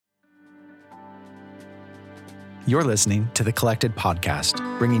You're listening to The Collected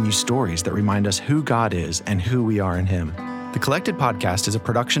Podcast, bringing you stories that remind us who God is and who we are in Him. The Collected Podcast is a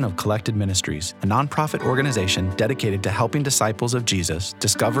production of Collected Ministries, a nonprofit organization dedicated to helping disciples of Jesus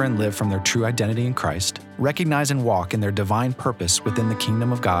discover and live from their true identity in Christ, recognize and walk in their divine purpose within the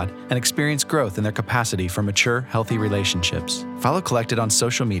kingdom of God, and experience growth in their capacity for mature, healthy relationships. Follow Collected on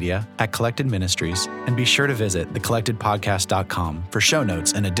social media at Collected Ministries, and be sure to visit thecollectedpodcast.com for show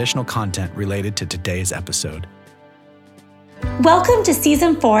notes and additional content related to today's episode. Welcome to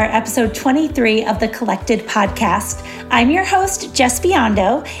Season 4, Episode 23 of the Collected Podcast. I'm your host, Jess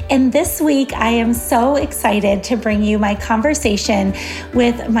Biondo, and this week I am so excited to bring you my conversation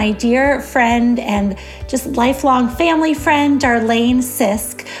with my dear friend and just lifelong family friend, Darlaine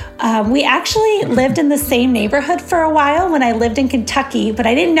Sisk. We actually lived in the same neighborhood for a while when I lived in Kentucky, but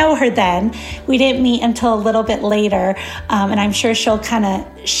I didn't know her then. We didn't meet until a little bit later, and I'm sure she'll kind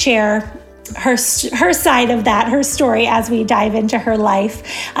of share her side of that, her story, as we dive into her life.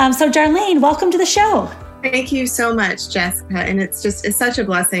 So Darlaine, welcome to the show. Thank you so much, Jessica. And it's such a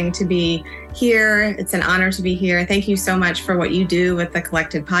blessing to be here. It's an honor to be here. Thank you so much for what you do with the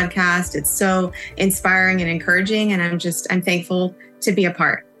Collected Podcast. It's so inspiring and encouraging, and I'm thankful to be a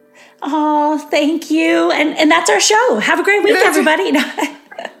part. Oh, thank you. And that's our show. Have a great week, everybody.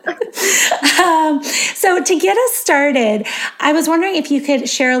 So to get us started, I was wondering if you could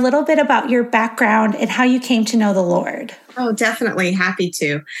share a little bit about your background and how you came to know the Lord. Oh, definitely. Happy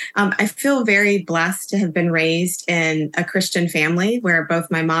to. I feel very blessed to have been raised in a Christian family where both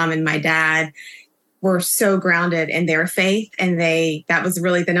my mom and my dad were so grounded in their faith. And that was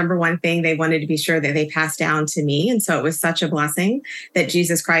really the number one thing they wanted to be sure that they passed down to me. And so it was such a blessing that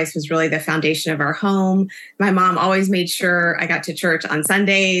Jesus Christ was really the foundation of our home. My mom always made sure I got to church on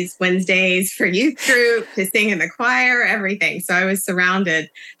Sundays, Wednesdays for youth group, to sing in the choir, everything. So I was surrounded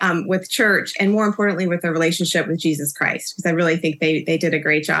with church, and more importantly, with a relationship with Jesus Christ, because I really think they did a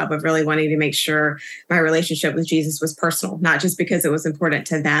great job of really wanting to make sure my relationship with Jesus was personal, not just because it was important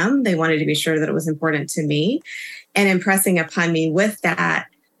to them. They wanted to be sure that it was important to me, and impressing upon me with that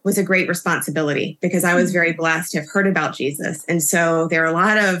was a great responsibility, because I was very blessed to have heard about Jesus. And so there are a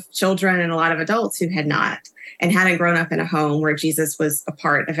lot of children and a lot of adults who had not and hadn't grown up in a home where Jesus was a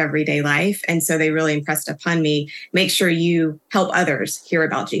part of everyday life. And so they really impressed upon me, make sure you help others hear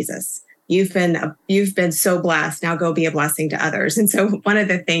about Jesus. You've been so blessed. Now go be a blessing to others. And so one of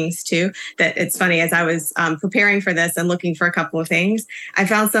the things too, that it's funny, as I was preparing for this and looking for a couple of things, I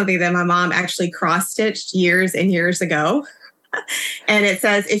found something that my mom actually cross-stitched years and years ago. And it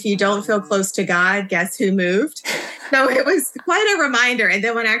says, if you don't feel close to God, guess who moved? So it was quite a reminder. And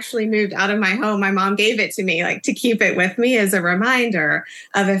then when I actually moved out of my home, my mom gave it to me, like, to keep it with me as a reminder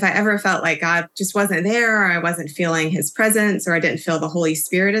of if I ever felt like God just wasn't there, or I wasn't feeling His presence, or I didn't feel the Holy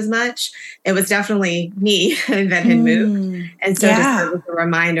Spirit as much. It was definitely me that had moved. And so just it was a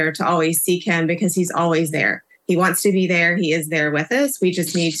reminder to always seek Him, because He's always there. He wants to be there. He is there with us. We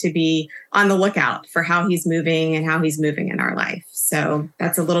just need to be on the lookout for how He's moving and how He's moving in our life. So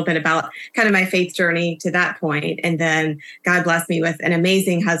that's a little bit about kind of my faith journey to that point. And then God blessed me with an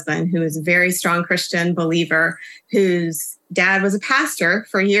amazing husband who is a very strong Christian believer, whose dad was a pastor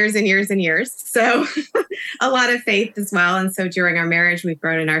for years and years and years. So a lot of faith as well. And so during our marriage, we've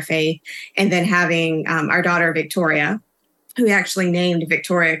grown in our faith. And then having our daughter, Victoria, who we actually named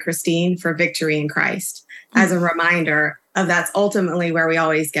Victoria Christine for victory in Christ, as a reminder of that's ultimately where we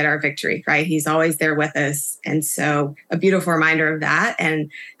always get our victory, right? He's always there with us. And so a beautiful reminder of that.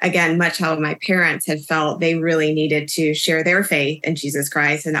 And again, much how my parents had felt they really needed to share their faith in Jesus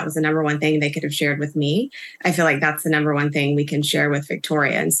Christ. And that was the number one thing they could have shared with me. I feel like that's the number one thing we can share with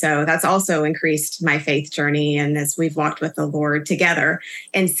Victoria. And so that's also increased my faith journey. And as we've walked with the Lord together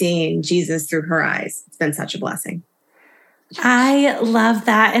and seeing Jesus through her eyes, it's been such a blessing. I love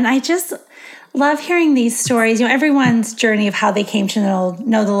that. And I just love hearing these stories. You know, everyone's journey of how they came to know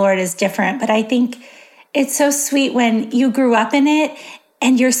the Lord is different, but I think it's so sweet when you grew up in it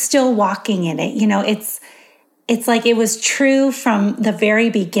and you're still walking in it. You know, it's like it was true from the very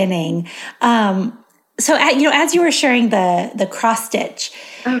beginning. So, as you were sharing the cross stitch,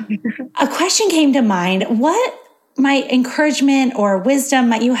 a question came to mind. What might encouragement or wisdom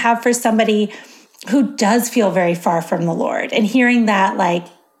might you have for somebody who does feel very far from the Lord, and hearing that, like,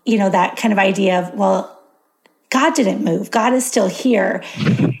 you know, that kind of idea of, well, God didn't move. God is still here.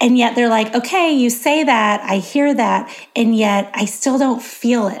 And yet they're like, okay, you say that, I hear that, and yet I still don't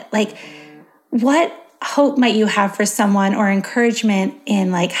feel it. Like, what hope might you have for someone, or encouragement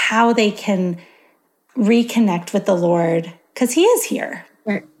in like how they can reconnect with the Lord? Because He is here.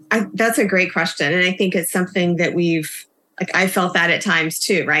 That's a great question. And I think it's something that we've Like I felt that at times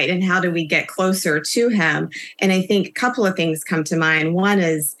too, right? And how do we get closer to him? And I think a couple of things come to mind. One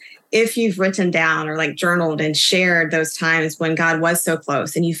is if you've written down or like journaled and shared those times when God was so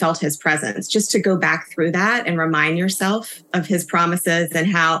close and you felt his presence, just to go back through that and remind yourself of his promises and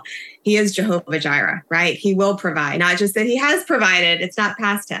how he is Jehovah Jireh, right? He will provide, not just that he has provided. It's not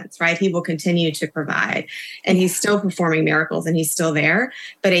past tense, right? He will continue to provide and he's still performing miracles and he's still there.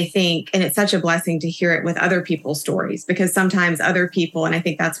 But I think, and it's such a blessing to hear it with other people's stories, because sometimes other people, and I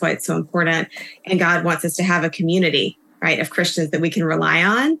think that's why it's so important. And God wants us to have a community, right, of Christians that we can rely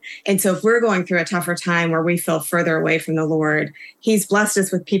on. And so if we're going through a tougher time where we feel further away from the Lord, he's blessed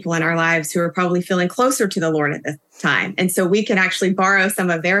us with people in our lives who are probably feeling closer to the Lord at this time. And so we can actually borrow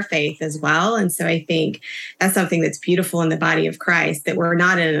some of their faith as well. And so I think that's something that's beautiful in the body of Christ, that we're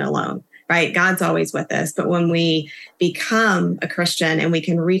not in it alone, right? God's always with us. But when we become a Christian and we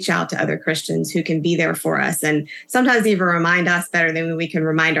can reach out to other Christians who can be there for us and sometimes even remind us better than we can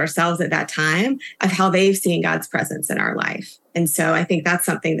remind ourselves at that time of how they've seen God's presence in our life. And so I think that's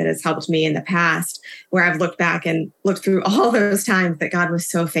something that has helped me in the past, where I've looked back and looked through all those times that God was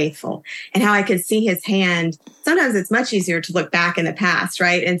so faithful and how I could see his hand. Sometimes it's much easier to look back in the past,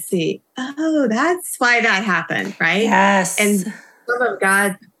 right? And see, oh, that's why that happened, right? Yes. And some of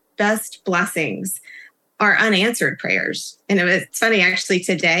God's best blessings are unanswered prayers. And it's funny, actually,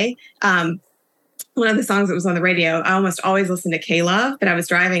 today, one of the songs that was on the radio, I almost always listen to K-Love, but I was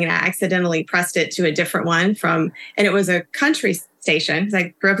driving and I accidentally pressed it to a different one and it was a country station, because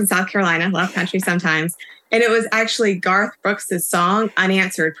I grew up in South Carolina, love country sometimes. And it was actually Garth Brooks' song,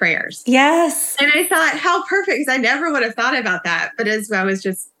 Unanswered Prayers. Yes. And I thought, how perfect, because I never would have thought about that. But as I was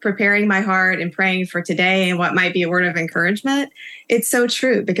just preparing my heart and praying for today and what might be a word of encouragement, it's so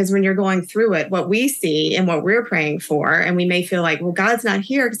true. Because when you're going through it, what we see and what we're praying for, and we may feel like, well, God's not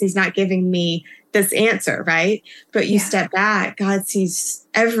here because he's not giving me this answer, right? But you step back, God sees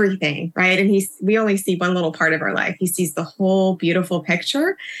everything, right? And we only see one little part of our life. He sees the whole beautiful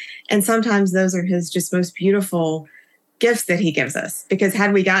picture. And sometimes those are his just most beautiful gifts that he gives us, because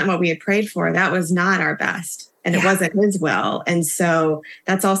had we gotten what we had prayed for, that was not our best and it wasn't his will. And so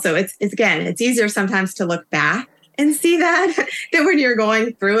that's also, it's easier sometimes to look back and see that than when you're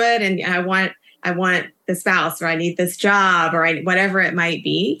going through it. And I want the spouse, or I need this job, or whatever it might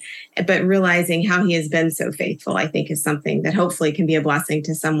be. But realizing how he has been so faithful, I think, is something that hopefully can be a blessing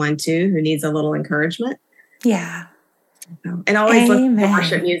to someone too, who needs a little encouragement. Yeah. And always listen to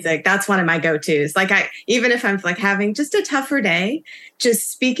worship music. That's one of my go-tos. Like even if I'm like having just a tougher day,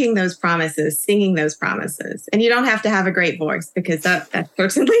 just speaking those promises, singing those promises. And you don't have to have a great voice, because that's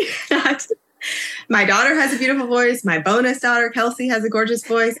certainly not. My daughter has a beautiful voice. My bonus daughter, Kelsey, has a gorgeous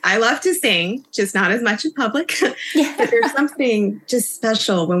voice. I love to sing, just not as much in public. But there's something just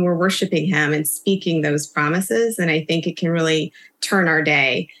special when we're worshiping him and speaking those promises. And I think it can really turn our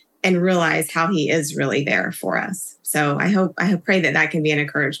day and realize how he is really there for us. So I pray that can be an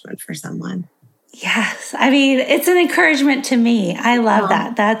encouragement for someone. Yes. I mean, it's an encouragement to me. I love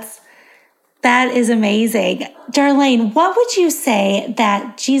that. That is amazing. Darlaine, what would you say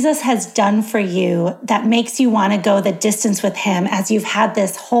that Jesus has done for you that makes you want to go the distance with him as you've had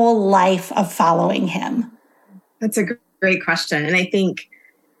this whole life of following him? That's a great question. And I think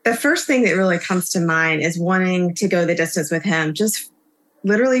the first thing that really comes to mind is wanting to go the distance with him, just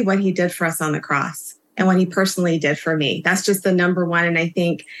literally what he did for us on the cross and what he personally did for me. That's just the number one. And I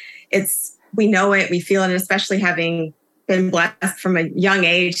think we know it, we feel it, especially having been blessed from a young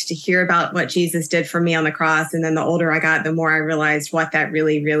age to hear about what Jesus did for me on the cross. And then the older I got, the more I realized what that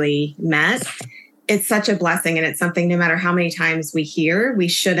really, really meant. It's such a blessing. And it's something, no matter how many times we hear, we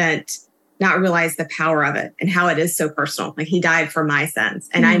shouldn't not realize the power of it and how it is so personal. Like he died for my sins.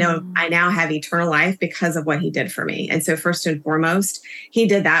 And I know I now have eternal life because of what he did for me. And so first and foremost, he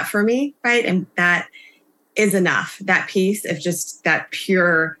did that for me, right? And that is enough. That piece of just that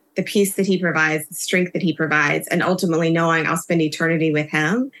pure, the peace that he provides, the strength that he provides, and ultimately knowing I'll spend eternity with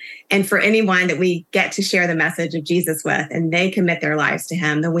him. And for anyone that we get to share the message of Jesus with, and they commit their lives to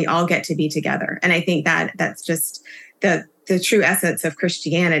him, then we all get to be together. And I think that's just the true essence of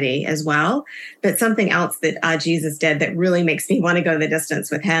Christianity as well. But something else that Jesus did that really makes me want to go the distance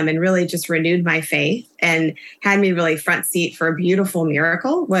with him and really just renewed my faith and had me really front seat for a beautiful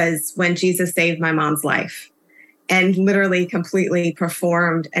miracle was when Jesus saved my mom's life and literally completely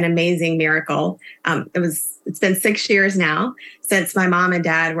performed an amazing miracle. It's been 6 years now since my mom and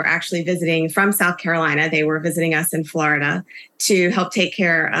dad were actually visiting from South Carolina. They were visiting us in Florida to help take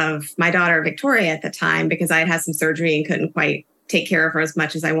care of my daughter, Victoria, at the time, because I had had some surgery and couldn't quite take care of her as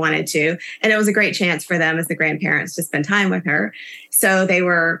much as I wanted to. And it was a great chance for them as the grandparents to spend time with her. So they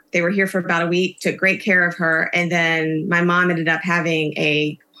were here for about a week, took great care of her. And then my mom ended up having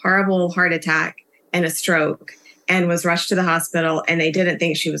a horrible heart attack and a stroke and was rushed to the hospital, and they didn't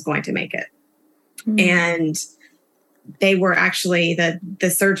think she was going to make it. And they were actually, the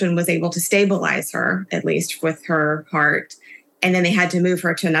surgeon was able to stabilize her, at least with her heart. And then they had to move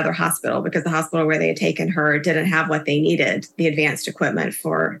her to another hospital because the hospital where they had taken her didn't have what they needed, the advanced equipment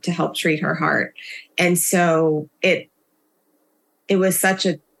to help treat her heart. And so it was such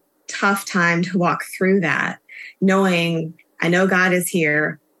a tough time to walk through that, knowing I know God is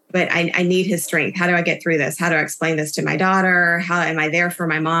here, but I need his strength. How do I get through this? How do I explain this to my daughter? How am I there for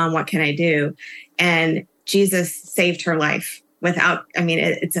my mom? What can I do? And Jesus saved her life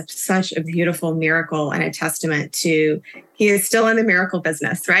it's such a beautiful miracle and a testament to, he is still in the miracle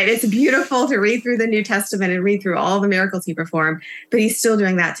business, right? It's beautiful to read through the New Testament and read through all the miracles he performed, but he's still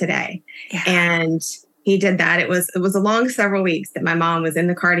doing that today. Yeah. And he did that. It was a long several weeks that my mom was in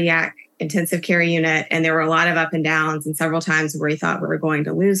the cardiac intensive care unit, and there were a lot of up and downs and several times where he thought we were going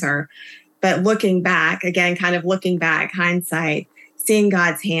to lose her. But looking back, again, kind of looking back, hindsight, seeing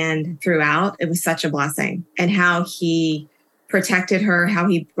God's hand throughout, it was such a blessing, and how he protected her, how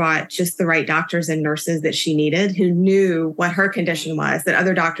he brought just the right doctors and nurses that she needed, who knew what her condition was, that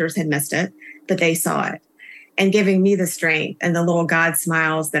other doctors had missed it, but they saw it, and giving me the strength and the little God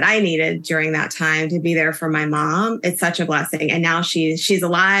smiles that I needed during that time to be there for my mom. It's such a blessing. And now she's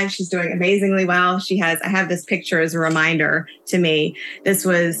alive. She's doing amazingly well. I have this picture as a reminder to me. This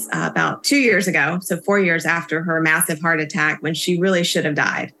was about 2 years ago. So 4 years after her massive heart attack, when she really should have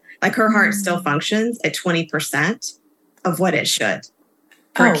died. Like, her heart still functions at 20% of what it should.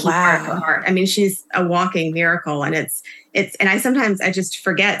 For a key part of her heart. I mean, she's a walking miracle, and and I sometimes just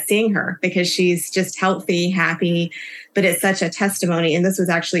forget seeing her because she's just healthy, happy, but it's such a testimony. And this was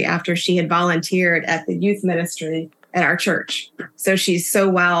actually after she had volunteered at the youth ministry at our church. So she's so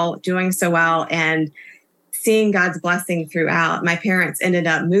well, doing so well, and seeing God's blessing throughout. My parents ended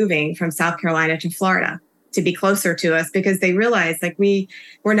up moving from South Carolina to Florida to be closer to us, because they realized, like,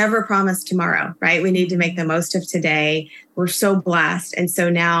 we're never promised tomorrow, right? We need to make the most of today. We're so blessed. And so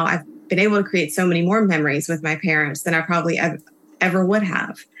now I've been able to create so many more memories with my parents than I probably ever would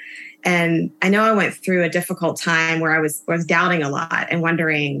have. And I know I went through a difficult time where I was doubting a lot and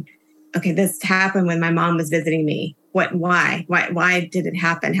wondering, okay, this happened when my mom was visiting me. Why did it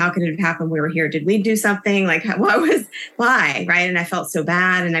happen? How could it have happened? We were here. Did we do something? Like, why? Right. And I felt so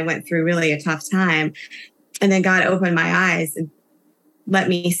bad, and I went through really a tough time. And then God opened my eyes and let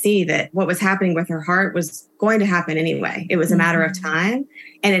me see that what was happening with her heart was going to happen anyway. It was a matter of time.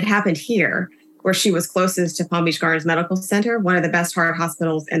 And it happened here, where she was closest to Palm Beach Gardens Medical Center, one of the best heart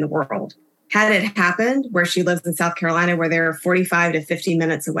hospitals in the world. Had it happened where she lives in South Carolina, where they're 45 to 50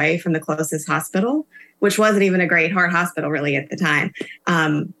 minutes away from the closest hospital, which wasn't even a great heart hospital really at the time,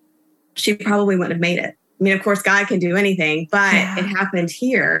 she probably wouldn't have made it. I mean, of course, God can do anything, but it happened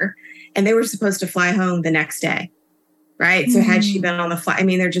here. And they were supposed to fly home the next day, right? So had she been on the flight, I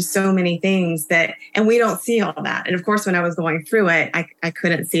mean, there are just so many things and we don't see all that. And of course, when I was going through it, I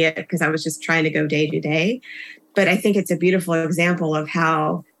couldn't see it because I was just trying to go day to day. But I think it's a beautiful example of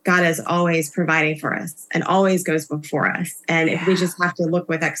how God is always providing for us and always goes before us. And if we just have to look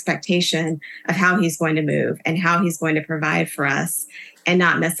with expectation of how he's going to move and how he's going to provide for us and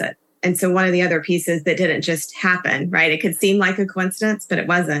not miss it. And so one of the other pieces that didn't just happen, right? It could seem like a coincidence, but it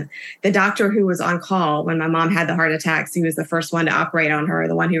wasn't. The doctor who was on call when my mom had the heart attacks, he was the first one to operate on her,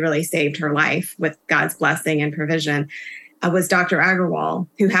 the one who really saved her life with God's blessing and provision, was Dr. Agarwal,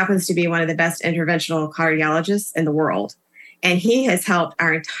 who happens to be one of the best interventional cardiologists in the world. And he has helped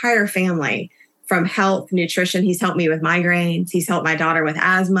our entire family from health, nutrition. He's helped me with migraines. He's helped my daughter with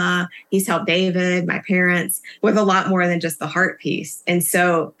asthma. He's helped David, my parents, with a lot more than just the heart piece. And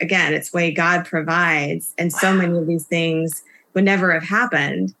so, again, it's way God provides. And so many of these things would never have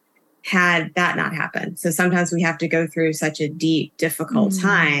happened had that not happened. So sometimes we have to go through such a deep, difficult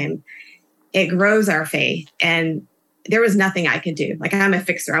time. It grows our faith. And there was nothing I could do. Like, I'm a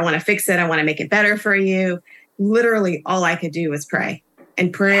fixer. I want to fix it. I want to make it better for you. Literally, all I could do was pray.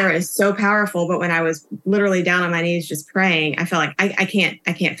 And prayer is so powerful. But when I was literally down on my knees just praying, I felt like I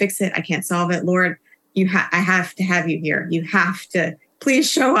can't fix it. I can't solve it. Lord, I have to have you here. You have to please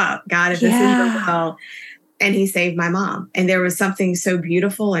show up, God, if this is your will. And he saved my mom. And there was something so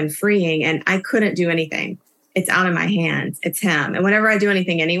beautiful and freeing. And I couldn't do anything. It's out of my hands. It's him. And whenever I do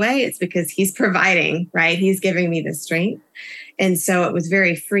anything anyway, it's because he's providing, right? He's giving me the strength. And so it was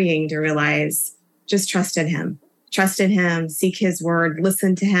very freeing to realize, just trust in him. Trust in him, seek his word,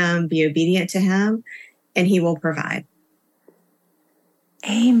 listen to him, be obedient to him, and he will provide.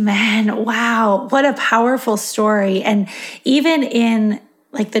 Amen. Wow. What a powerful story. And even in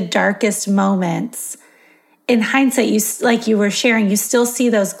like the darkest moments, in hindsight, you, like you were sharing, you still see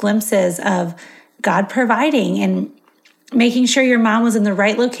those glimpses of God providing and making sure your mom was in the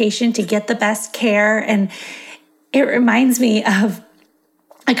right location to get the best care. And it reminds me of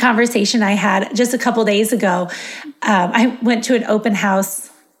a conversation I had just a couple days ago. I went to an open house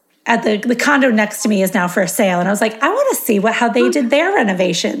at the condo next to me is now for sale. And I was like, I want to see how they did their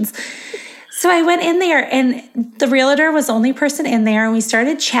renovations. So I went in there and the realtor was the only person in there. And we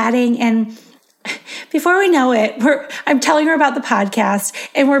started chatting. And before we know it, I'm telling her about the podcast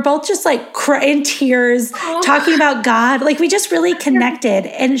and we're both just like in tears, talking about God. Like we just really connected.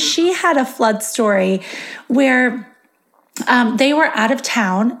 And she had a flood story where they were out of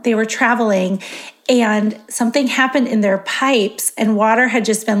town, they were traveling, and something happened in their pipes and water had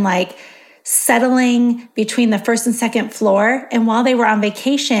just been like settling between the first and second floor. And while they were on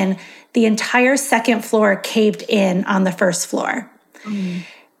vacation, the entire second floor caved in on the first floor.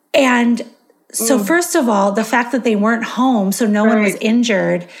 And so first of all, the fact that they weren't home, so no one was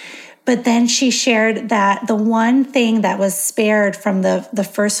injured. But then she shared that the one thing that was spared from the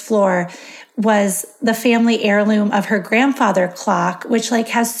first floor was the family heirloom of her grandfather clock, which like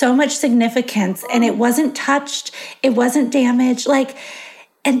has so much significance, and it wasn't touched, it wasn't damaged. Like,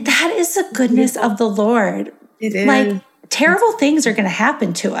 and that is the goodness of the Lord. It is. Like terrible things are going to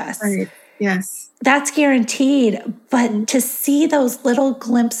happen to us. Right. Yes. That's guaranteed. But to see those little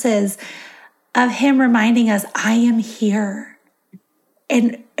glimpses of him reminding us, I am here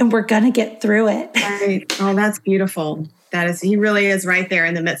and we're going to get through it. Right. Oh, that's beautiful. He really is right there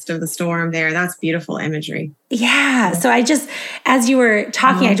in the midst of the storm there. That's beautiful imagery. Yeah. So I just, as you were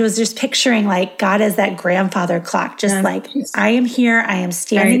talking, I was just picturing like God as that grandfather clock, just like, I am here. I am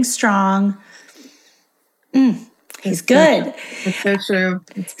standing strong. He's good. It's so true.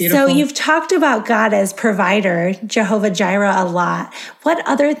 It's beautiful. So you've talked about God as provider, Jehovah Jireh, a lot. What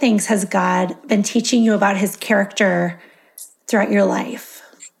other things has God been teaching you about his character throughout your life?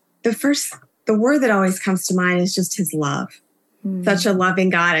 The word that always comes to mind is just his love. Such a loving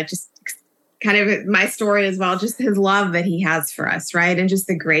God. It just kind of my story as well, just his love that he has for us, right? And just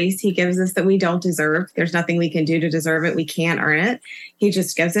the grace he gives us that we don't deserve. There's nothing we can do to deserve it. We can't earn it. He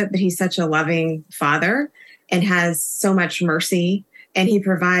just gives it, but he's such a loving father and has so much mercy, and he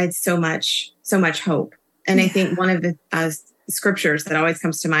provides so much hope. And I think one of the scriptures that always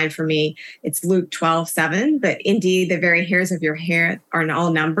comes to mind for me, it's Luke 12:7, but indeed the very hairs of your head are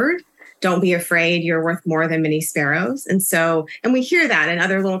all numbered. Don't be afraid. You're worth more than many sparrows. And we hear that in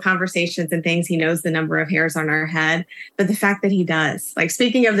other little conversations and things. He knows the number of hairs on our head, but the fact that he does, like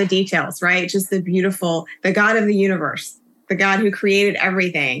speaking of the details, right? Just the God of the universe, the God who created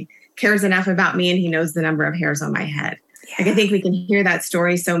everything cares enough about me and he knows the number of hairs on my head. Yeah. Like I think we can hear that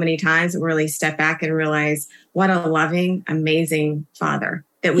story so many times and really step back and realize what a loving, amazing father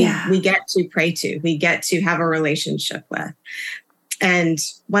that we get to pray to, we get to have a relationship with. And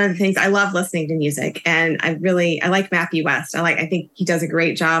one of the things I love listening to music, and I like Matthew West. I think he does a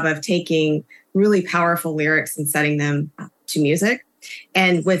great job of taking really powerful lyrics and setting them to music.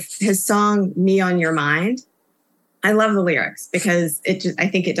 And with his song, Me on Your Mind, I love the lyrics because I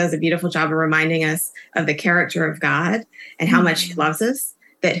think it does a beautiful job of reminding us of the character of God and how much he loves us.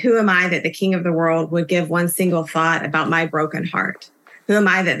 That who am I that the King of the world would give one single thought about my broken heart? Who am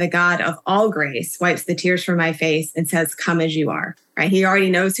I that the God of all grace wipes the tears from my face and says, come as you are, right? He already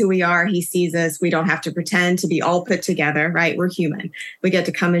knows who we are. He sees us. We don't have to pretend to be all put together, right? We're human. We get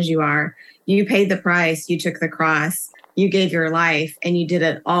to come as you are. You paid the price. You took the cross. You gave your life and you did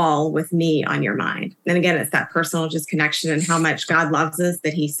it all with me on your mind. And again, it's that personal just connection and how much God loves us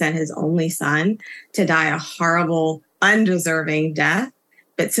that he sent his only son to die a horrible, undeserving death,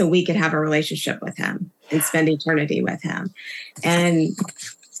 but so we could have a relationship with him and spend eternity with him. And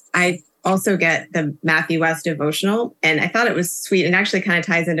I also get the Matthew West devotional, and I thought it was sweet and actually kind of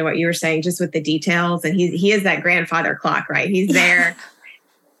ties into what you were saying, just with the details. And he is that grandfather clock, right? He's there.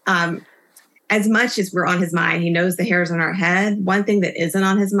 As much as we're on his mind, he knows the hairs on our head. One thing that isn't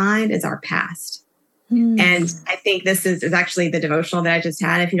on his mind is our past. And I think this is actually the devotional that I just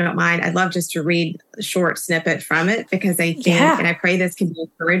had. If you don't mind, I'd love just to read a short snippet from it because I think, and I pray this can be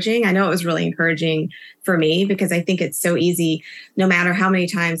encouraging. I know it was really encouraging for me because I think it's so easy, no matter how many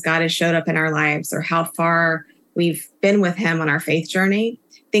times God has showed up in our lives or how far we've been with him on our faith journey,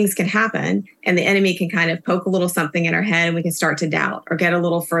 things can happen and the enemy can kind of poke a little something in our head and we can start to doubt or get a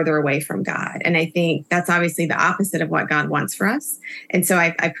little further away from God. And I think that's obviously the opposite of what God wants for us. And so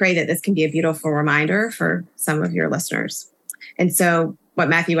I pray that this can be a beautiful reminder for some of your listeners. And so what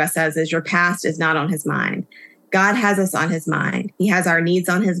Matthew West says is your past is not on his mind. God has us on his mind. He has our needs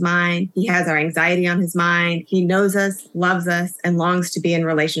on his mind. He has our anxiety on his mind. He knows us, loves us, and longs to be in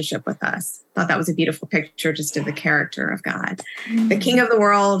relationship with us. Thought that was a beautiful picture just of the character of God. The King of the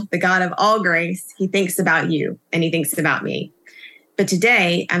world, the God of all grace, he thinks about you and he thinks about me. But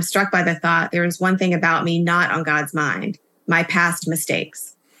today, I'm struck by the thought there is one thing about me not on God's mind, my past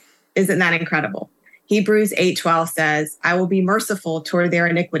mistakes. Isn't that incredible? Hebrews 8:12 says, I will be merciful toward their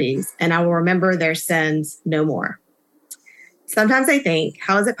iniquities, and I will remember their sins no more. Sometimes I think,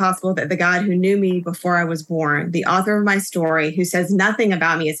 how is it possible that the God who knew me before I was born, the author of my story, who says nothing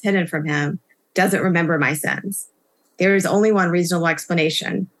about me is hidden from him, doesn't remember my sins? There is only one reasonable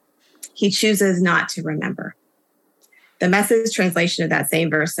explanation. He chooses not to remember. The Message translation of that same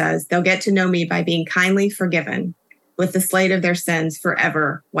verse says, they'll get to know me by being kindly forgiven, with the slate of their sins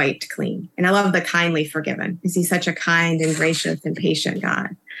forever wiped clean. And I love the kindly forgiven, because he's such a kind and gracious and patient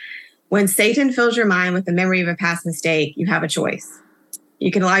God. When Satan fills your mind with the memory of a past mistake, you have a choice. You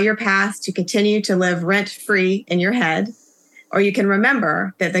can allow your past to continue to live rent-free in your head, or you can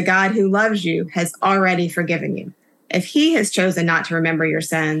remember that the God who loves you has already forgiven you. If he has chosen not to remember your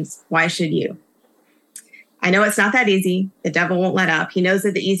sins, why should you? I know it's not that easy. The devil won't let up. He knows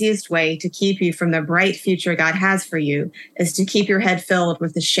that the easiest way to keep you from the bright future God has for you is to keep your head filled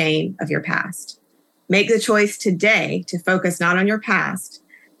with the shame of your past. Make the choice today to focus not on your past,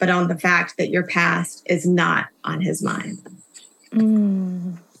 but on the fact that your past is not on his mind.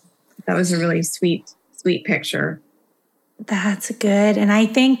 That was a really sweet picture. That's good. And I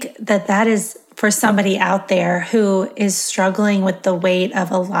think that is for somebody out there who is struggling with the weight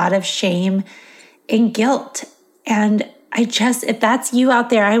of a lot of shame and guilt. And if that's you out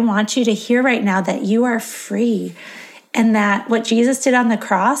there, I want you to hear right now that you are free and that what Jesus did on the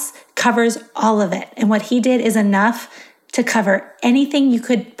cross covers all of it. And what he did is enough to cover anything you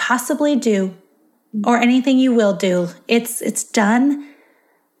could possibly do or anything you will do. It's done,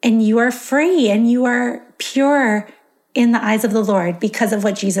 and you are free and you are pure in the eyes of the Lord because of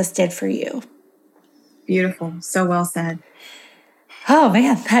what Jesus did for you. Beautiful. So well said. Oh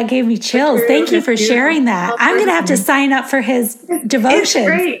man, that gave me chills. Thank you for sharing that. I'm going to have to sign up for his devotions. It's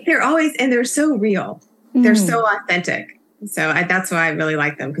great. They're so real. They're so authentic. So that's why I really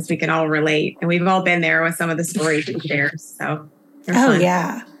like them, because we can all relate, and we've all been there with some of the stories he shares. So fun.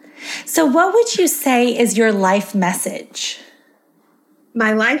 Yeah. So what would you say is your life message?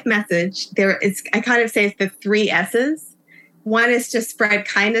 My life message, I kind of say it's the 3 S's. 1 is to spread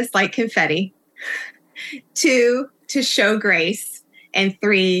kindness like confetti. 2, to show grace. And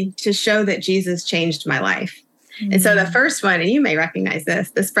 3, to show that Jesus changed my life. And so the first one, and you may recognize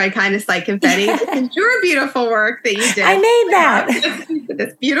this, the spread kindness like confetti. This is your beautiful work that you did. I made that.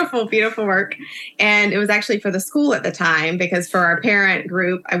 This beautiful, beautiful work. And it was actually for the school at the time, because for our parent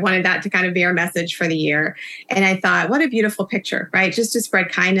group, I wanted that to kind of be our message for the year. And I thought, what a beautiful picture, right? Just to spread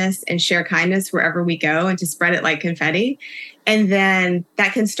kindness and share kindness wherever we go, and to spread it like confetti. And then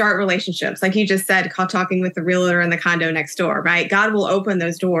that can start relationships. Like you just said, talking with the realtor in the condo next door, right? God will open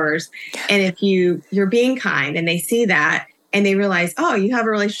those doors. And if you're being kind and they see that and they realize, oh, you have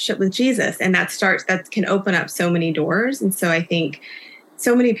a relationship with Jesus, and that can open up so many doors. And so I think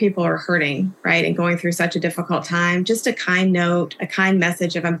so many people are hurting, right? And going through such a difficult time. Just a kind note, a kind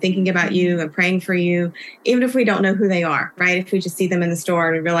message of I'm thinking about you, I'm praying for you, even if we don't know who they are, right? If we just see them in the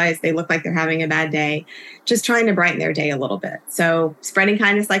store and realize they look like they're having a bad day, just trying to brighten their day a little bit. So spreading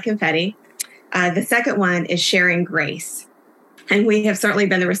kindness like confetti. The second one is sharing grace. And we have certainly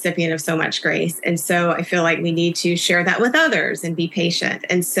been the recipient of so much grace. And so I feel like we need to share that with others and be patient.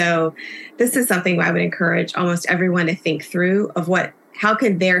 And so this is something I would encourage almost everyone to think through of how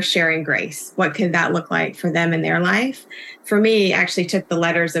could their sharing grace, what could that look like for them in their life? For me, I actually took the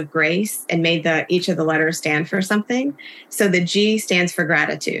letters of grace and made each of the letters stand for something. So the G stands for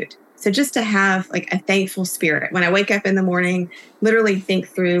gratitude. So just to have like a thankful spirit. When I wake up in the morning, literally think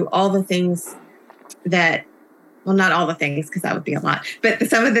through all the things not all the things, because that would be a lot, but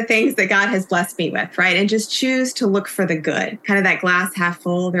some of the things that God has blessed me with, right? And just choose to look for the good, kind of that glass half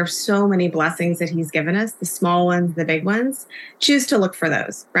full. There are so many blessings that he's given us, the small ones, the big ones. Choose to look for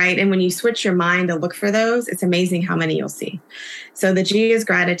those, right? And when you switch your mind to look for those, it's amazing how many you'll see. So the G is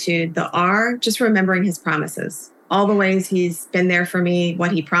gratitude. The R, just remembering his promises, all the ways he's been there for me,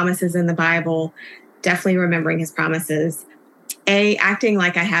 what he promises in the Bible, definitely remembering his promises. A, acting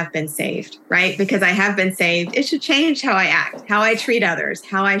like I have been saved, right? Because I have been saved. It should change how I act, how I treat others,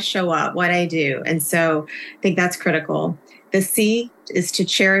 how I show up, what I do. And so I think that's critical. The C is to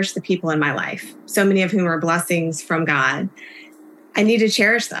cherish the people in my life, so many of whom are blessings from God. I need to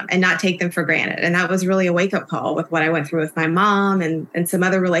cherish them and not take them for granted. And that was really a wake-up call with what I went through with my mom and some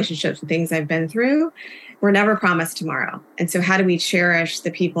other relationships and things I've been through. We're never promised tomorrow. And so how do we cherish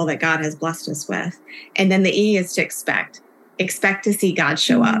the people that God has blessed us with? And then the E is to expect. Expect to see God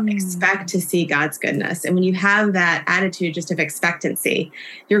show up. Expect to see God's goodness. And when you have that attitude just of expectancy,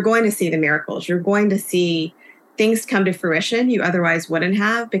 you're going to see the miracles. You're going to see things come to fruition you otherwise wouldn't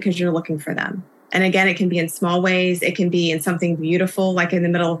have because you're looking for them. And again, it can be in small ways. It can be in something beautiful, like in the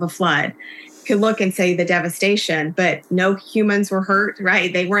middle of a flood. You can look and say the devastation, but no humans were hurt,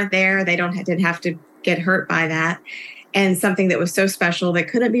 right? They weren't there. They didn't have to get hurt by that. And something that was so special that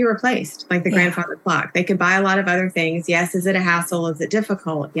couldn't be replaced, like the grandfather clock. They could buy a lot of other things. Yes. Is it a hassle? Is it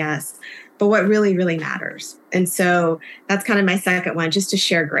difficult? Yes. But what really, really matters. And so that's kind of my second one, just to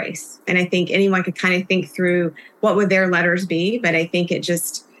share grace. And I think anyone could kind of think through what would their letters be. But I think it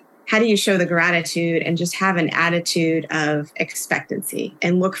just, how do you show the gratitude and just have an attitude of expectancy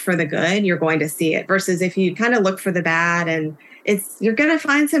and look for the good? You're going to see it versus if you kind of look for the bad and you're going to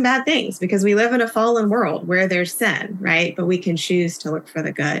find some bad things because we live in a fallen world where there's sin, right? But we can choose to look for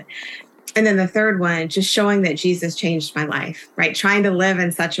the good. And then the third one, just showing that Jesus changed my life, right? Trying to live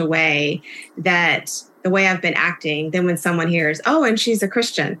in such a way that the way I've been acting, then when someone hears, oh, and she's a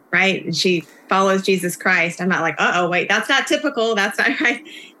Christian, right? And she follows Jesus Christ. I'm not like, wait, that's not typical. That's not right.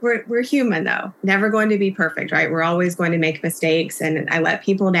 We're human though. Never going to be perfect, right? We're always going to make mistakes and I let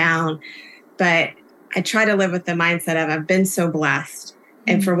people down, but I try to live with the mindset of I've been so blessed.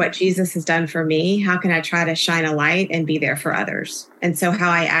 And for what Jesus has done for me, how can I try to shine a light and be there for others? And so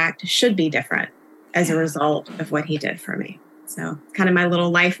how I act should be different as a result of what he did for me. So kind of my little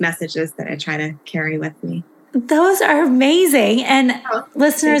life messages that I try to carry with me. Those are amazing. And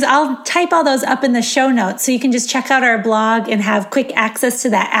listeners, I'll type all those up in the show notes so you can just check out our blog and have quick access to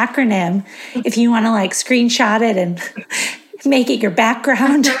that acronym if you want to like screenshot it and make it your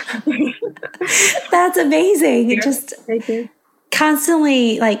background. That's amazing. Just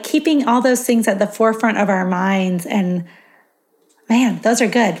constantly like keeping all those things at the forefront of our minds. And man, those are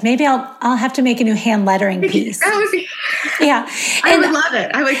good. Maybe I'll have to make a new hand lettering piece. That would be, yeah. I would love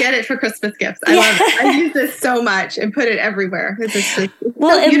it. I would get it for Christmas gifts. I love it. I use this so much and put it everywhere.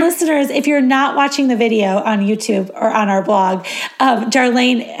 And listeners, if you're not watching the video on YouTube or on our blog,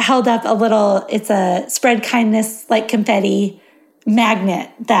 Darlaine held up it's a spread kindness like confetti magnet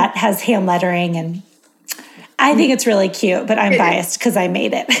that has hand lettering, and I think it's really cute, but I'm biased because I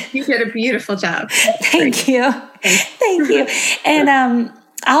made it. You did a beautiful job. Thank you. Thank you. And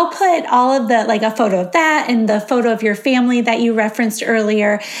I'll put all of like a photo of that and the photo of your family that you referenced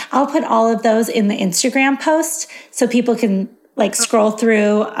earlier. I'll put all of those in the Instagram post so people can like scroll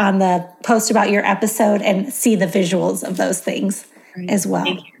through on the post about your episode and see the visuals of those things as well.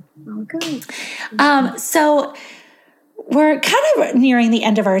 Thank you. Oh, good. So we're kind of nearing the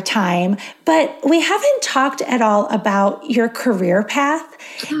end of our time, but we haven't talked at all about your career path.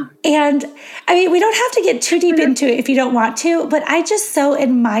 Yeah. And I mean, we don't have to get too deep into it if you don't want to, but I just so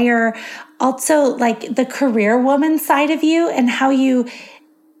admire also like the career woman side of you and how you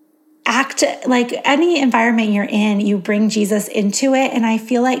act like any environment you're in, you bring Jesus into it. And I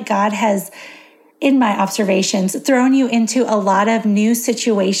feel like God has, in my observations, thrown you into a lot of new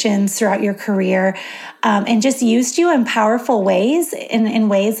situations throughout your career and just used you in powerful ways, in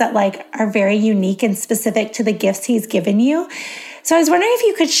ways that like are very unique and specific to the gifts he's given you. So I was wondering if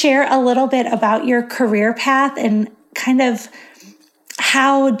you could share a little bit about your career path and kind of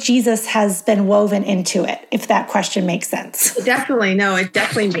how Jesus has been woven into it, if that question makes sense. Definitely. No, it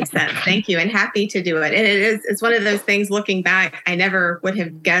definitely makes sense. Thank you. And happy to do it. And it's one of those things looking back, I never would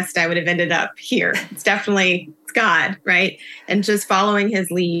have guessed I would have ended up here. It's definitely God, right? And just following his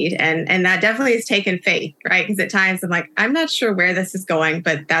lead. And that definitely has taken faith, right? Because at times I'm like, I'm not sure where this is going,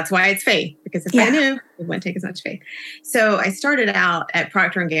 but that's why it's faith. Because if I knew, it wouldn't take as much faith. So I started out at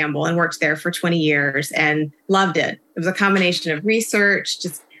Procter & Gamble and worked there for 20 years and loved it. It was a combination of research,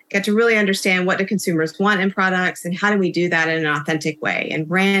 just got to really understand what do consumers want in products and how do we do that in an authentic way, and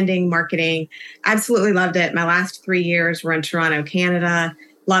branding, marketing. Absolutely loved it. My last 3 years were in Toronto, Canada.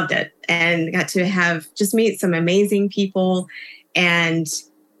 Loved it and got to meet some amazing people. And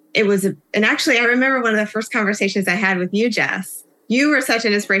and actually I remember one of the first conversations I had with you, Jess. You were such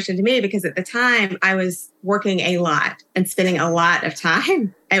an inspiration to me because at the time I was working a lot and spending a lot of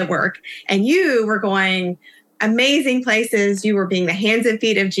time at work. And you were going, amazing places. You were being the hands and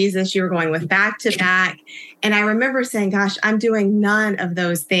feet of Jesus. You were going with back to back. And I remember saying, gosh, I'm doing none of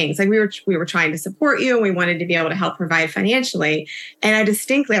those things. Like we were trying to support you and we wanted to be able to help provide financially. And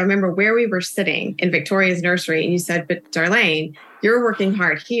I remember where we were sitting in Victoria's nursery. And you said, but Darlaine, you're working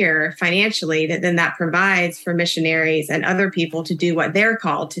hard here financially, that provides for missionaries and other people to do what they're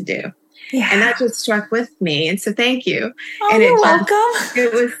called to do. Yeah. And that just struck with me. And so thank you. Oh, and you're welcome.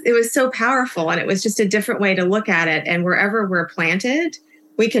 It was so powerful. And it was just a different way to look at it. And wherever we're planted,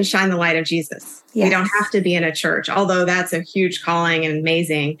 we can shine the light of Jesus. Yes. We don't have to be in a church, although that's a huge calling and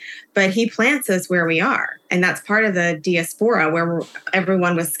amazing. But he plants us where we are. And that's part of the diaspora where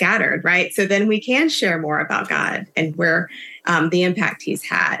everyone was scattered, right? So then we can share more about God and where the impact he's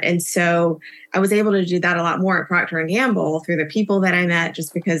had. And so I was able to do that a lot more at Procter & Gamble through the people that I met,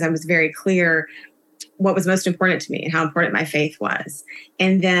 just because I was very clear what was most important to me and how important my faith was.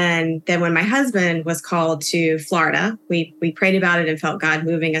 And then when my husband was called to Florida, we prayed about it and felt God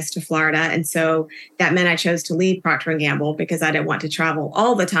moving us to Florida. And so that meant I chose to leave Procter & Gamble because I didn't want to travel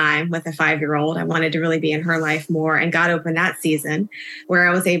all the time with a 5-year-old. I wanted to really be in her life more. And God opened that season where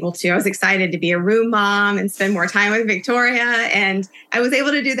I was excited to be a room mom and spend more time with Victoria. And I was able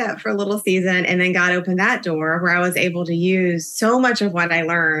to do that for a little season. And then God opened that door where I was able to use so much of what I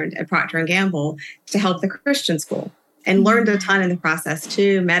learned at Procter & Gamble to help the Christian school, and learned a ton in the process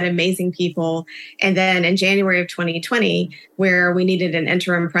too, met amazing people. And then in January of 2020, where we needed an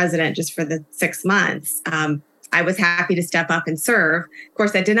interim president just for the 6 months, I was happy to step up and serve. Of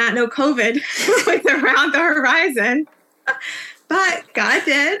course, I did not know COVID was around the horizon, but God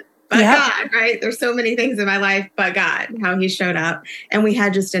did. But yep. God, right? There's so many things in my life, but God, how he showed up. And we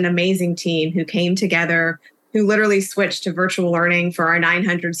had just an amazing team who came together, who literally switched to virtual learning for our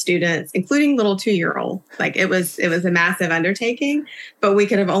 900 students, including little 2-year-old. Like it was a massive undertaking, but we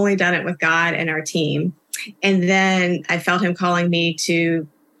could have only done it with God and our team. And then I felt him calling me to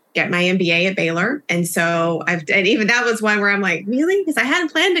get my MBA at Baylor. And so and even that was one where I'm like, really? Because I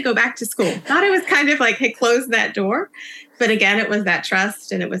hadn't planned to go back to school. Thought I was kind of like, had closed that door. But again, it was that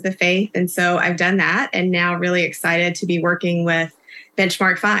trust and it was the faith. And so I've done that, and now really excited to be working with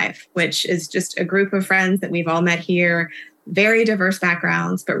Benchmark 5, which is just a group of friends that we've all met here, very diverse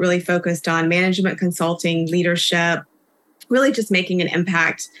backgrounds, but really focused on management consulting, leadership, really just making an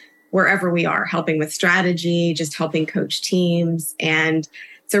impact wherever we are, helping with strategy, just helping coach teams. And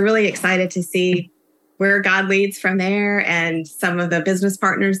so really excited to see where God leads from there. And some of the business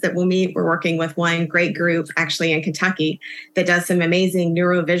partners that we'll meet, we're working with one great group actually in Kentucky that does some amazing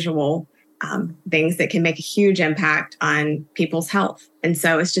neurovisual things that can make a huge impact on people's health. And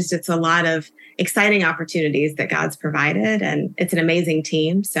so it's a lot of exciting opportunities that God's provided, and it's an amazing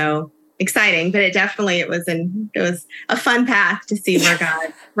team. So exciting, but it was a fun path to see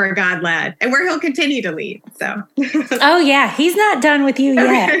where God led and where he'll continue to lead. So, oh yeah, he's not done with you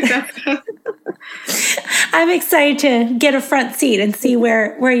yet. I'm excited to get a front seat and see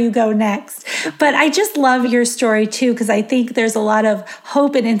where you go next. But I just love your story too, because I think there's a lot of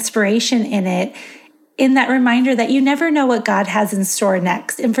hope and inspiration in it, in that reminder that you never know what God has in store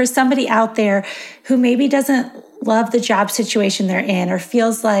next. And for somebody out there who maybe doesn't love the job situation they're in, or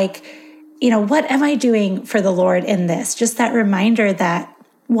feels like, what am I doing for the Lord in this? Just that reminder that,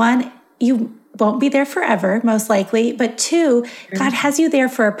 one, you won't be there forever, most likely, but two, God has you there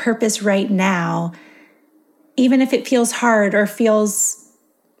for a purpose right now, even if it feels hard or feels,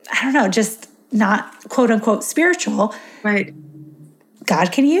 I don't know, just not quote unquote spiritual. Right.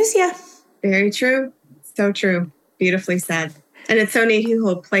 God can use you. Very true. So true. Beautifully said. And it's so neat who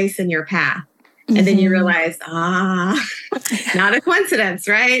he'll place in your path. And then you realize, not a coincidence,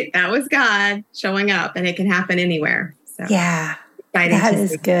 right? That was God showing up, and it can happen anywhere. So yeah, that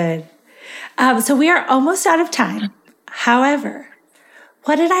is good. So we are almost out of time. However,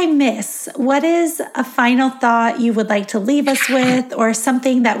 what did I miss? What is a final thought you would like to leave us with, or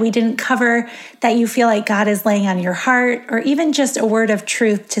something that we didn't cover that you feel like God is laying on your heart, or even just a word of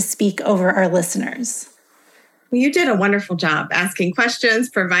truth to speak over our listeners? Well, you did a wonderful job asking questions,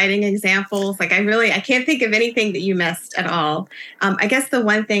 providing examples. Like I can't think of anything that you missed at all. I guess the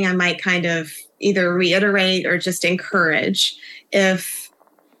one thing I might kind of either reiterate or just encourage, if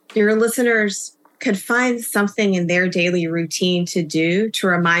your listeners could find something in their daily routine to do to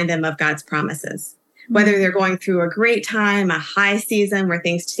remind them of God's promises, whether they're going through a great time, a high season where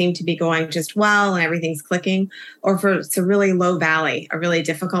things seem to be going just well and everything's clicking, or if it's a really low valley, a really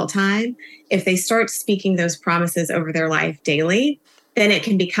difficult time. If they start speaking those promises over their life daily, then it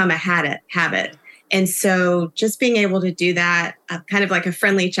can become a habit. And so just being able to do that, kind of like a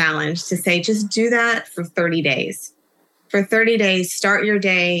friendly challenge to say, just do that for 30 days. For 30 days, start your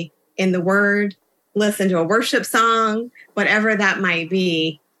day in the Word, listen to a worship song, whatever that might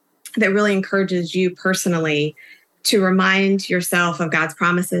be, that really encourages you personally to remind yourself of God's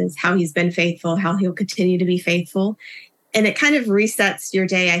promises, how he's been faithful, how he'll continue to be faithful. And it kind of resets your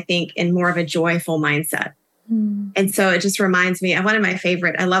day, I think, in more of a joyful mindset. And so it just reminds me of one of my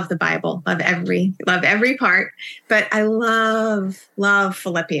favorite. I love the Bible, love every part, but I love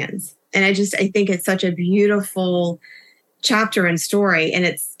Philippians. And I think it's such a beautiful chapter and story. And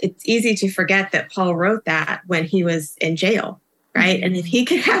it's easy to forget that Paul wrote that when he was in jail, right? And if he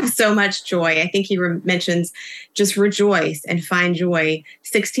could have so much joy, I think he mentions just rejoice and find joy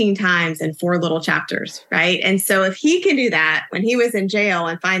 16 times in 4 little chapters, right? And so if he can do that when he was in jail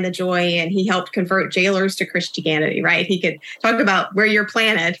and find the joy, and he helped convert jailers to Christianity, right? He could talk about where you're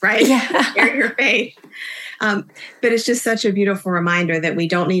planted, right? Yeah. Share your faith. But it's just such a beautiful reminder that we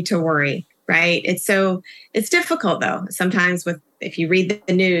don't need to worry, right? It's difficult though, sometimes if you read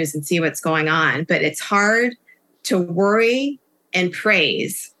the news and see what's going on, but it's hard to worry and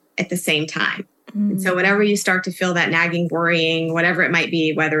praise at the same time. And so whenever you start to feel that nagging worrying, whatever it might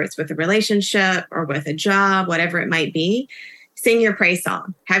be, whether it's with a relationship or with a job, whatever it might be, sing your praise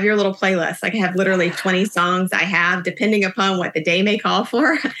song. Have your little playlist. Like I have literally 20 songs I have, depending upon what the day may call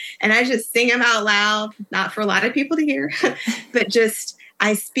for. And I just sing them out loud, not for a lot of people to hear, but just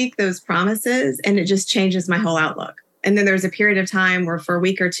I speak those promises, and it just changes my whole outlook. And then there's a period of time where for a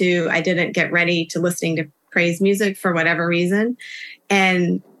week or two, I didn't get ready to listening to praise music for whatever reason.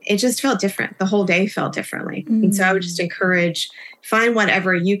 And it just felt different. The whole day felt differently. And so I would just encourage, find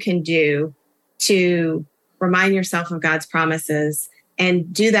whatever you can do to remind yourself of God's promises,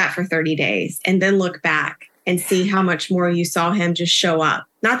 and do that for 30 days. And then look back and see how much more you saw him just show up.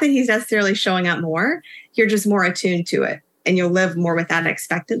 Not that he's necessarily showing up more, you're just more attuned to it, and you'll live more with that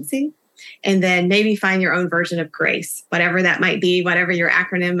expectancy. And then maybe find your own version of grace, whatever that might be, whatever your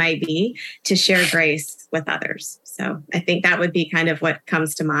acronym might be, to share grace with others. So I think that would be kind of what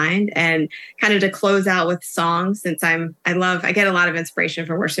comes to mind. And kind of to close out with songs, since I get a lot of inspiration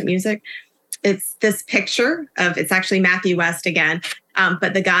for worship music. It's this picture of, it's actually Matthew West again,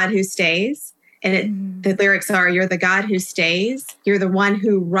 but the God who stays. And the lyrics are, you're the God who stays. You're the one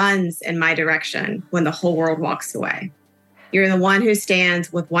who runs in my direction when the whole world walks away. You're the one who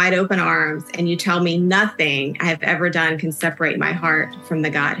stands with wide open arms, and you tell me nothing I have ever done can separate my heart from the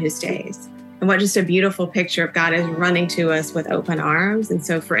God who stays. And what just a beautiful picture of God is running to us with open arms. And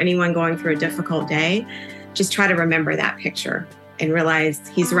so for anyone going through a difficult day, just try to remember that picture and realize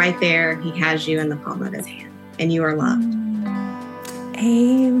he's right there. He has you in the palm of his hand, and you are loved.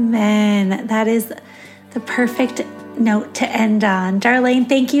 Amen. That is the perfect note to end on. Darlaine,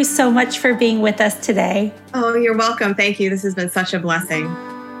 thank you so much for being with us today. Oh, you're welcome. Thank you. This has been such a blessing.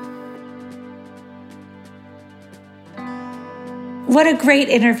 What a great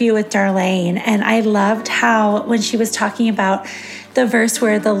interview with Darlaine. And I loved how when she was talking about the verse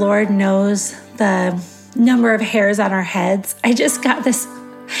where the Lord knows the number of hairs on our heads, I just got this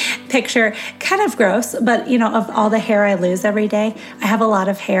picture, kind of gross, but of all the hair I lose every day. I have a lot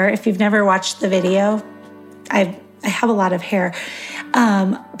of hair. If you've never watched the video, I have a lot of hair.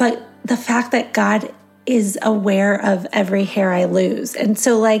 But the fact that God is aware of every hair I lose. And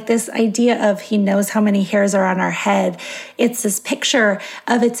so like this idea of he knows how many hairs are on our head, it's this picture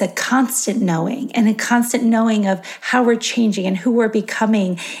of it's a constant knowing, and a constant knowing of how we're changing and who we're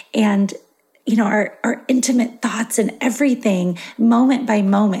becoming, and our intimate thoughts and everything moment by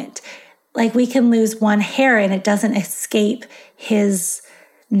moment. Like we can lose one hair and it doesn't escape his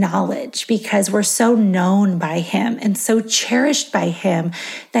knowledge, because we're so known by him and so cherished by him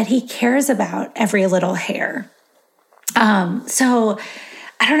that he cares about every little hair. So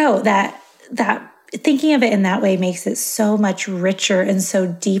I don't know, that thinking of it in that way makes it so much richer and so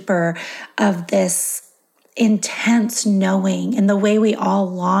deeper of this intense knowing, and the way we all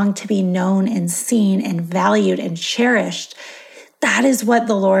long to be known and seen and valued and cherished. That is what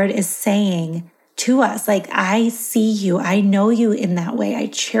the Lord is saying to us. Like, I see you. I know you in that way. I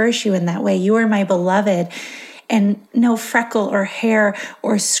cherish you in that way. You are my beloved. And no freckle or hair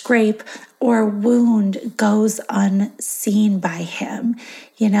or scrape or wound goes unseen by him.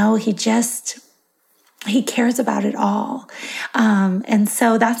 He cares about it all. And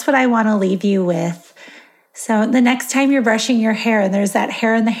so that's what I want to leave you with. So the next time you're brushing your hair and there's that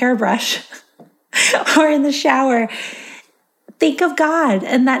hair in the hairbrush or in the shower, think of God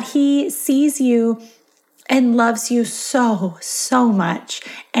and that he sees you and loves you so, so much.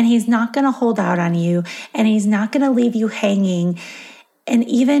 And he's not going to hold out on you, and he's not going to leave you hanging. And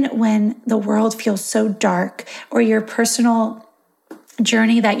even when the world feels so dark, or your personal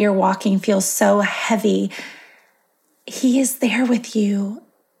journey that you're walking feels so heavy, he is there with you.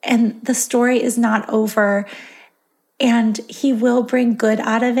 and the story is not over, and he will bring good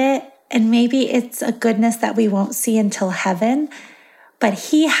out of it. And maybe it's a goodness that we won't see until heaven, but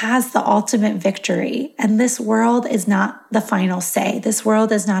he has the ultimate victory. And this world is not the final say. This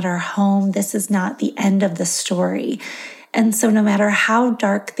world is not our home. This is not the end of the story. And so no matter how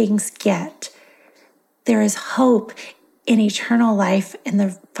dark things get, there is hope in eternal life and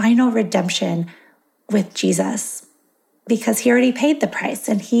the final redemption with Jesus, because he already paid the price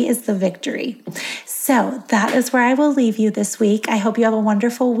and he is the victory. So that is where I will leave you this week. I hope you have a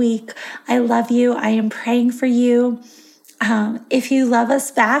wonderful week. I love you. I am praying for you. If you love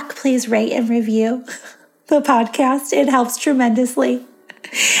us back, please rate and review the podcast. It helps tremendously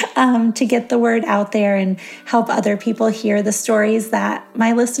to get the word out there and help other people hear the stories that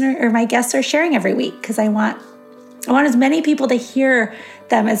my listener or my guests are sharing every week, because I want as many people to hear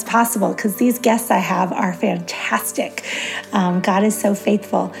them as possible, because these guests I have are fantastic. God is so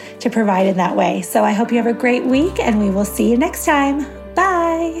faithful to provide in that way. So I hope you have a great week, and we will see you next time.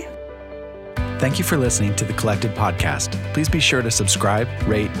 Bye. Thank you for listening to the Collected Podcast. Please be sure to subscribe,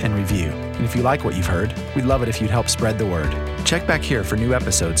 rate, and review. And if you like what you've heard, we'd love it if you'd help spread the word. Check back here for new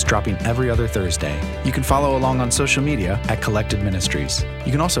episodes dropping every other Thursday. You can follow along on social media at Collected Ministries.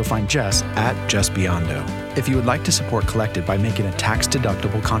 You can also find Jess at Just Beyond-O. If you would like to support Collected by making a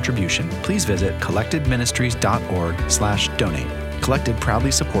tax-deductible contribution, please visit collectedministries.org/donate. Collected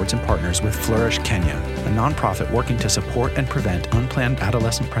proudly supports and partners with Flourish Kenya, a nonprofit working to support and prevent unplanned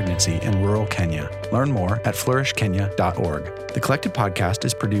adolescent pregnancy in rural Kenya. Learn more at flourishkenya.org. The Collected Podcast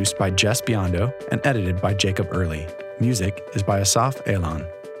is produced by Jess Biondo and edited by Jacob Early. Music is by Asaf Elon.